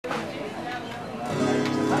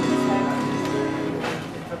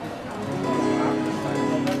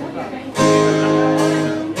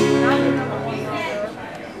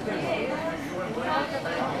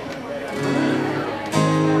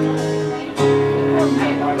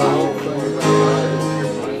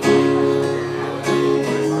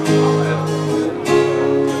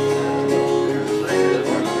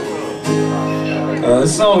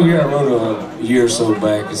This song here I wrote a year or so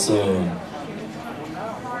back. It's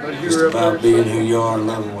just about being who you are,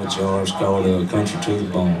 loving what you are. It's called Country to the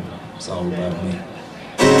Bone. It's all about me.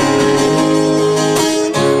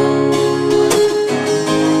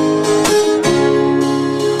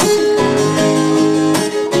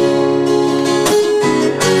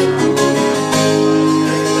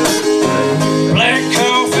 Black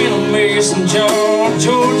coffee in a mason jar,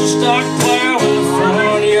 Georgia stock plow in the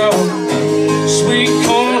front yard, sweet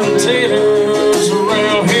corn and taters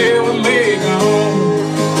around here we make on.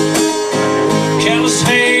 Callous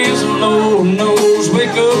hands and low nose, wake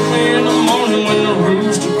up in the morning when the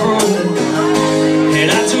rooster crows. Head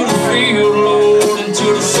out to the field, Lord,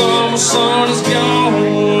 until the summer sun is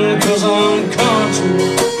gone, 'cause I'm country,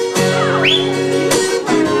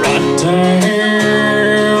 right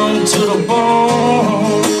down to the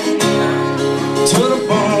bone, to the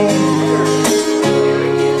bone.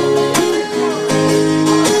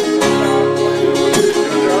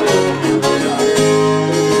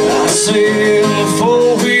 I sail on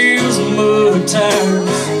 4 wheels and mud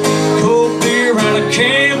tires, cold beer around a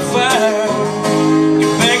campfire,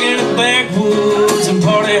 get back in the backwoods and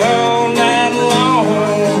party all night long.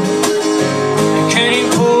 And cane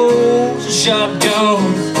poles and shotgun,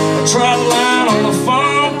 try the line on the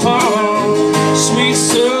farm pond, sweet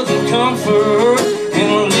southern comfort and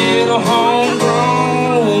a little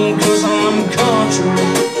homegrown, 'cause I'm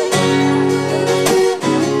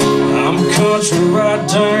country right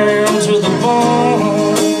down to the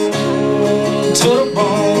bone, to the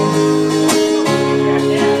bone.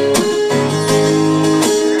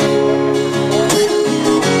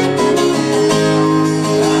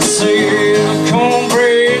 I said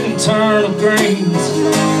cornbread and turnip greens,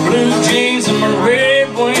 blue jeans and my red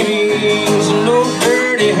wings, and no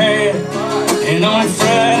dirty hat, and on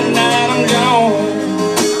Friday night I'm gone.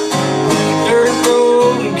 Dirt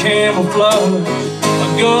road and camouflage, a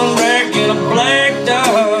gun rack and a black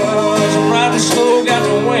Dodge, I'm riding slow, got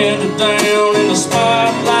the window down and the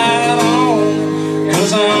spotlight on,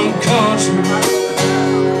 'cause I'm country.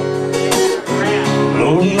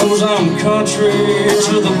 Lord knows I'm country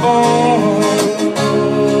to the bone,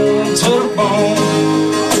 to the bone.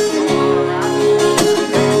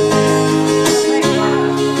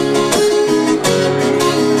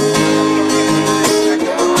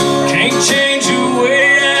 Can't change the way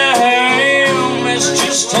I am, that's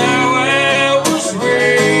just how I was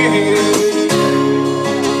raised.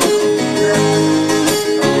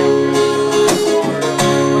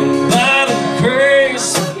 And by the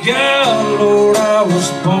grace of God, Lord, I was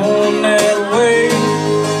born that way.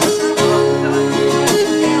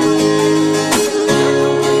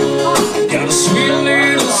 Got a sweet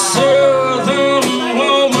little southern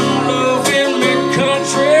woman loving me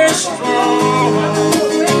country strong,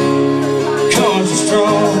 country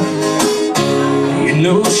strong. You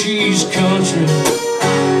know she's country,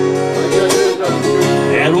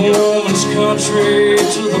 that woman's country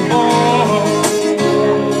to the bone,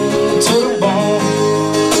 to the bone.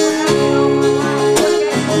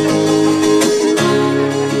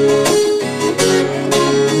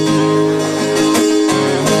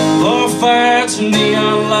 Bar fights and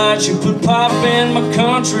neon lights, you put pop in my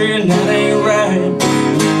country and that ain't right.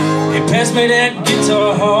 Hey, pass me that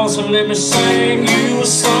guitar horse and let me sing you a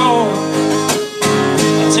song.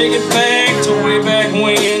 I'll take it back to way back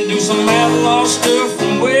when, do some outlaw stuff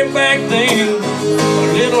from way back then. A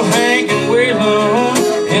little Hank and Waylon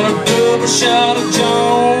and a double shot of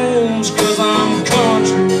Jones, 'cause I'm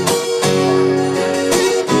country.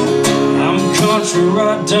 I'm country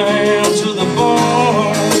right down to the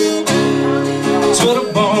bone, to the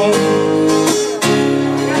bone,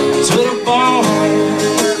 to the bone.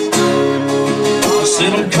 I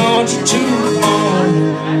said I'm country to the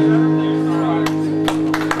bone.